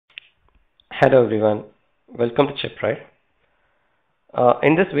Hello everyone, welcome to Diptrace.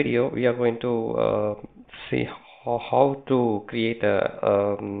 In this video, we are going to see how to create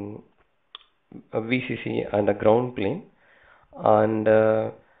a VCC and a ground plane, and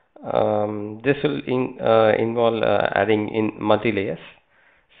this will involve adding in multi-layers.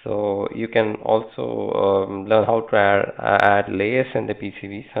 So you can also learn how to add layers in the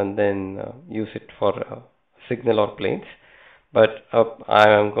PCBs and then use it for signal or planes. But I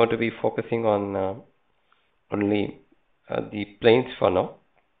am going to be focusing on only the planes for now.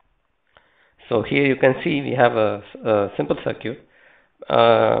 So here you can see we have a simple circuit.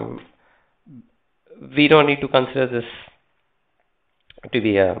 Um, we don't need to consider this to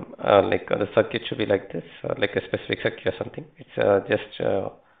be like the circuit should be like this, like a specific circuit or something. It's just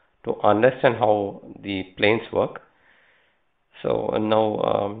to understand how the planes work. So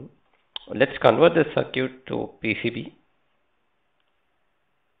now let's convert the circuit to PCB.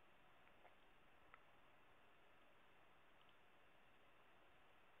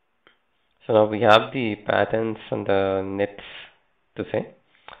 So now we have the patterns and the nets to say.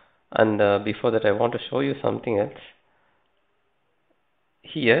 And before that, I want to show you something else.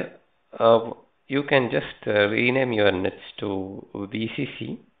 Here, you can just rename your nets to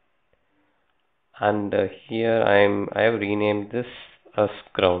VCC, and here I have renamed this as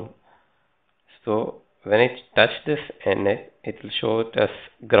ground. So when I touch this net, it will show it as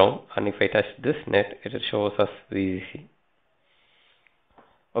ground, and if I touch this net, it will show us as VCC.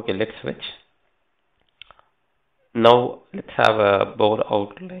 Okay, let's switch. Now let's have a board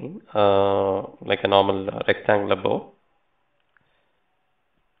outline, like a normal rectangular board.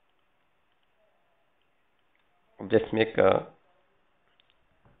 Just make a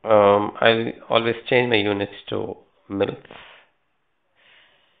I'll always change my units to mils.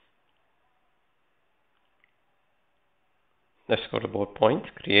 Let's go to board points,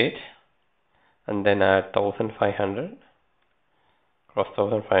 create, and then add 1500 cross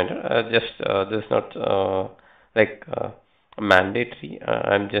 1500. This is not like mandatory.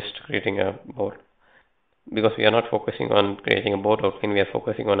 I'm just creating a board because we are not focusing on creating a board outline. We are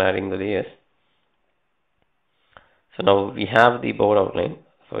focusing on adding the layers. So now we have the board outline,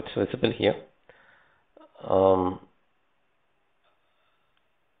 so it's visible here. I'll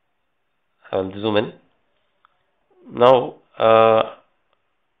zoom in. Now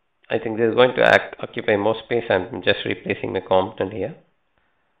I think this is going to occupy more space. I'm just replacing the component here.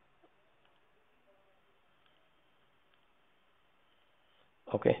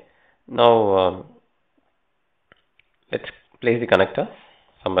 Okay, now let's place the connector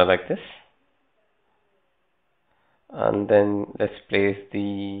somewhere like this, and then let's place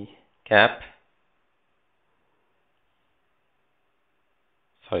the cap.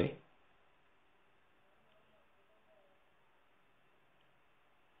 Sorry.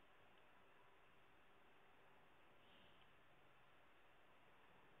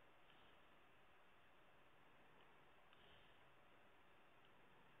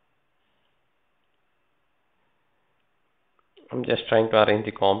 I'm just trying to arrange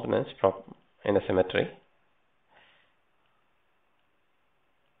the components in a symmetry.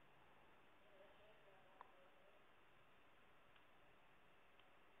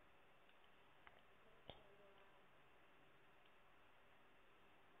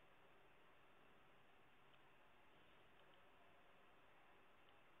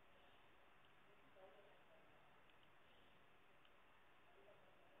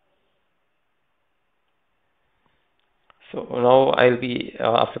 So now I'll be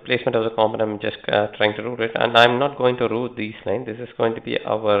after placement of the component, I'm just trying to route it, and I'm not going to route these lines. This is going to be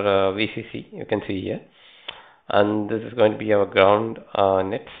our VCC. You can see here, and this is going to be our ground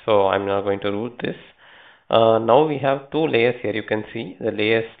net. So I'm not going to route this. Now we have two layers here. You can see the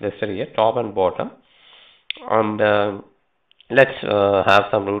layers listed here, top and bottom, and let's have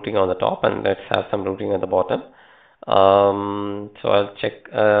some routing on the top, and let's have some routing on the bottom. So I'll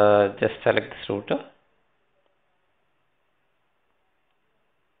check. Just select this router.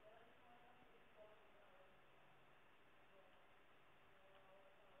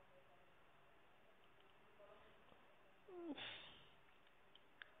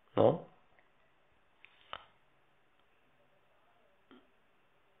 No.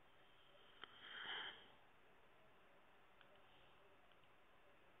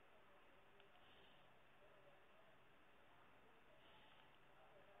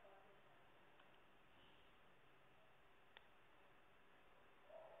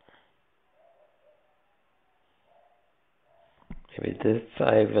 Maybe this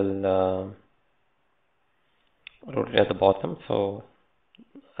I will route it at the bottom. So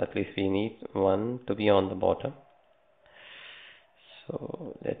at least we need one to be on the bottom.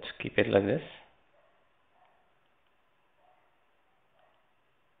 So let's keep it like this.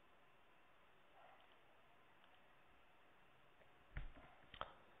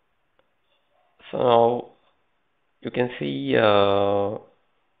 So now you can see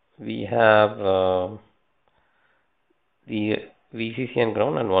we have the VCC and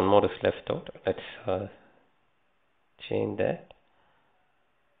ground, and one more is left out. Let's change that.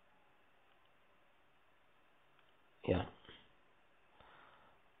 Yeah.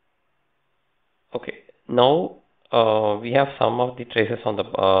 Okay. Now we have some of the traces on the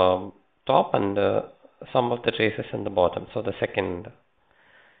top and some of the traces in the bottom. So the second.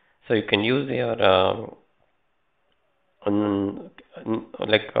 So you can use your the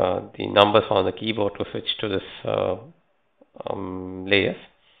numbers on the keyboard to switch to this layers.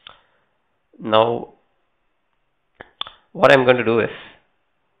 Now what I'm going to do is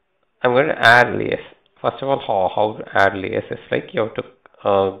I'm going to add layers. First of all, how to add layers is like you have to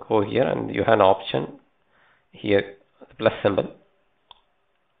go here and you have an option here, the plus symbol.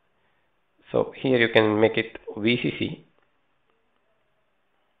 So here you can make it VCC.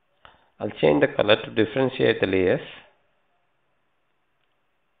 I'll change the color to differentiate the layers.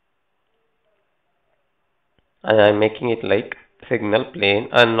 And I'm making it like signal, plane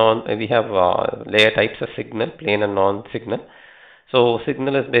and non. We have layer types of signal, plane and non-signal. So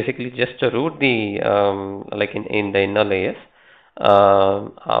signal is basically just to route the like in the inner layers,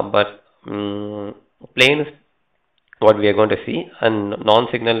 but plane is what we are going to see, and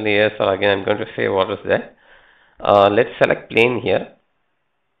non-signal layers are again I'm going to say what is that. Let's select plane here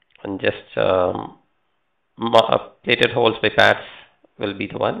and just plated holes by pads will be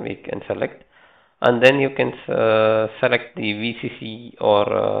the one we can select, and then you can select the VCC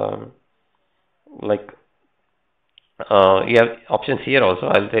or like you have options here also.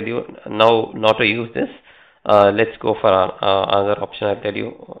 I'll tell you now not to use this. Let's go for another option. I'll tell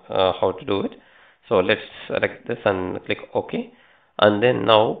you how to do it. So let's select this and click OK, and then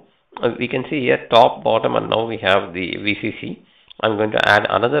now we can see here top, bottom, and now we have the VCC. I'm going to add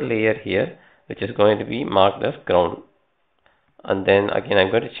another layer here which is going to be marked as ground, and then again I'm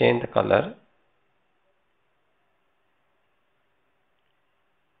going to change the color.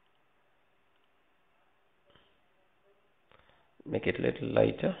 Make it a little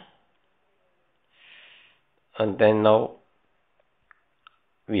lighter, and then now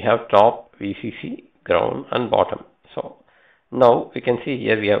we have top, VCC, ground and bottom. So now we can see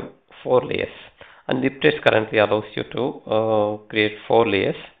here we have 4 layers, and Diptrace currently allows you to create 4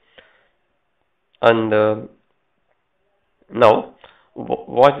 layers. And now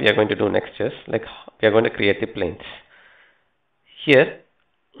what we are going to do next is like we are going to create the planes. Here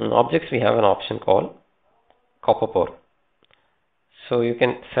in objects we have an option called copper pour. So you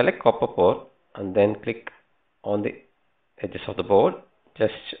can select copper pour and then click on the edges of the board.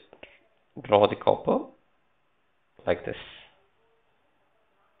 Just draw the copper like this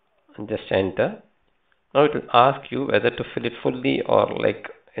and just enter. Now it will ask you whether to fill it fully or like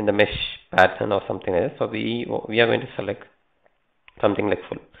in the mesh pattern or something else. So we are going to select something like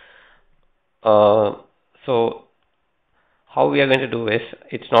full. So how we are going to do is,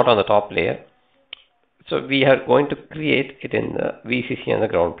 it's not on the top layer. So we are going to create it in the VCC and the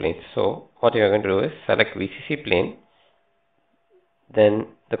ground plane. So what you are going to do is select VCC plane. Then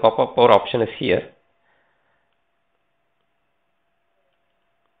the copper pour option is here.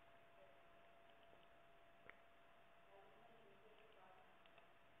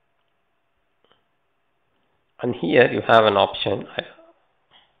 And here you have an option,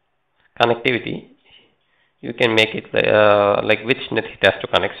 connectivity. You can make it like which net it has to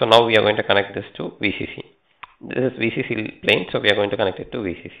connect. So now we are going to connect this to VCC. This is VCC plane, so we are going to connect it to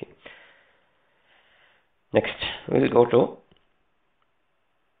VCC. Next, we will go to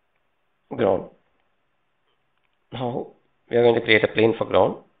ground. Now we are going to create a plane for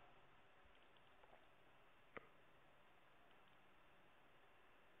ground.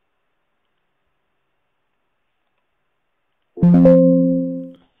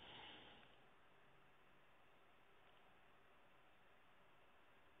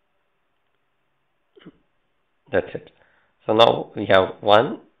 That's it. So now we have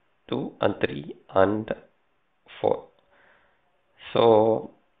 1, 2 and 3 and 4.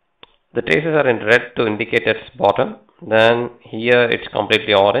 So the traces are in red to indicate its bottom. Then here it's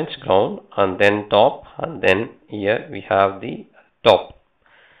completely orange, ground, and then top, and then here we have the top.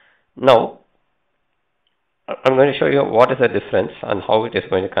 Now I'm going to show you what is the difference and how it is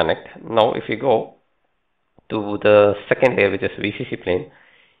going to connect. Now if you go to the second layer, which is VCC plane,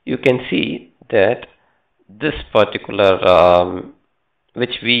 you can see that this particular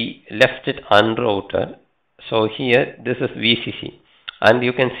which we left it unrouted. So here this is VCC. and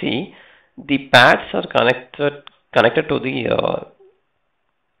you can see the pads are connected to the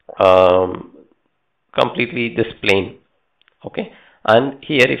completely this plane. Okay, and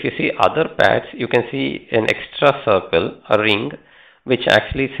here if you see other pads, you can see an extra circle, a ring, which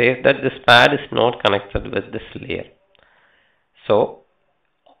actually says that this pad is not connected with this layer. So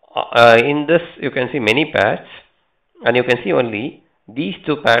in this you can see many pads, and you can see only these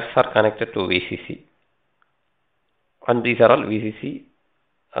two pads are connected to VCC, and these are all VCC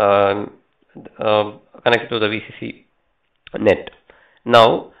connected to the VCC net.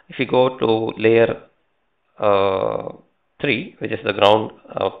 Now if you go to layer 3, which is the ground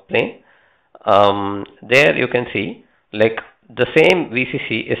plane, there you can see like the same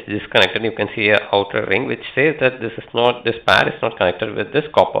VCC is disconnected. You can see a outer ring which says that this pad is not connected with this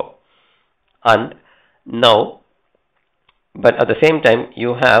copper. And now, but at the same time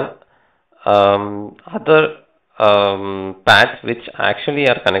you have other pads which actually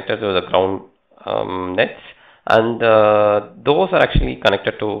are connected to the ground nets, and those are actually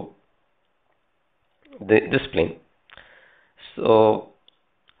connected to this plane. So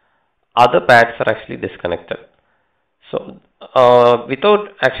other pads are actually disconnected. So without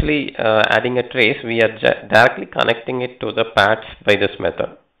actually adding a trace, we are directly connecting it to the pads by this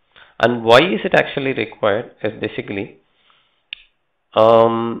method. And why is it actually required is basically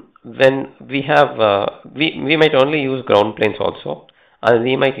when we have we might only use ground planes also, and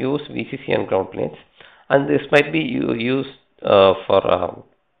we might use VCC and ground planes, and this might be used for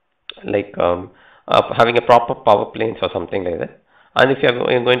having a proper power planes or something like that. And if you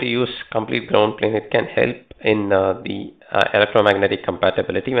are going to use complete ground plane, it can help in the electromagnetic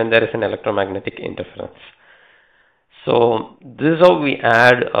compatibility when there is an electromagnetic interference. So this is how we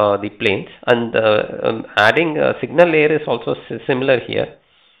add the planes, and adding a signal layer is also similar here,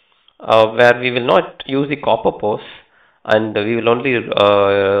 where we will not use the copper pose, and we will only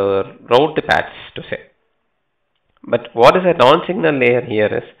route the pads to say. But what is a non-signal layer here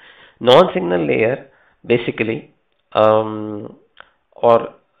is, non-signal layer basically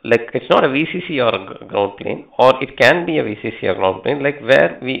or like it's not a VCC or a ground plane, or it can be a VCC or ground plane, like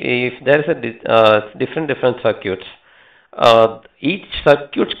where if there is a different circuits, each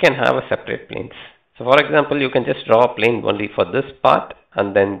circuit can have a separate planes. So for example, you can just draw a plane only for this part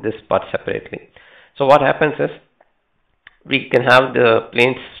and then this part separately. So what happens is we can have the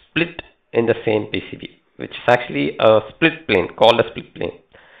planes split in the same PCB, which is actually a split plane called a split plane.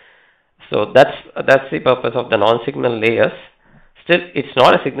 So that's the purpose of the non-signal layers. Still, it's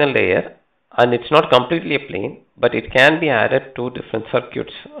not a signal layer and it's not completely a plane, but it can be added to different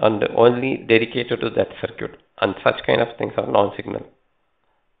circuits and only dedicated to that circuit, and such kind of things are non-signal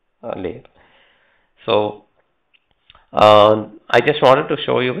layer. So I just wanted to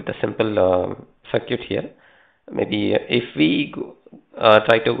show you with a simple circuit here. Maybe if we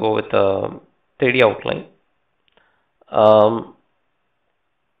try to go with a 3D outline,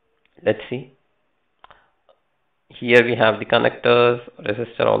 let's see. Here we have the connectors,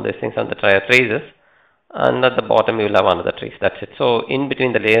 resistor, all these things, and the traces, and at the bottom you will have another trace. That's it. So in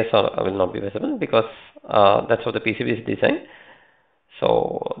between the layers will not be visible, because that's how the PCB is designed.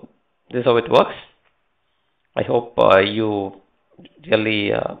 So this is how it works. I hope you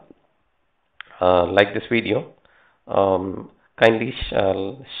really like this video. Kindly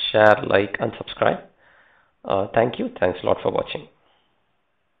share, like, and subscribe. Thank you. Thanks a lot for watching.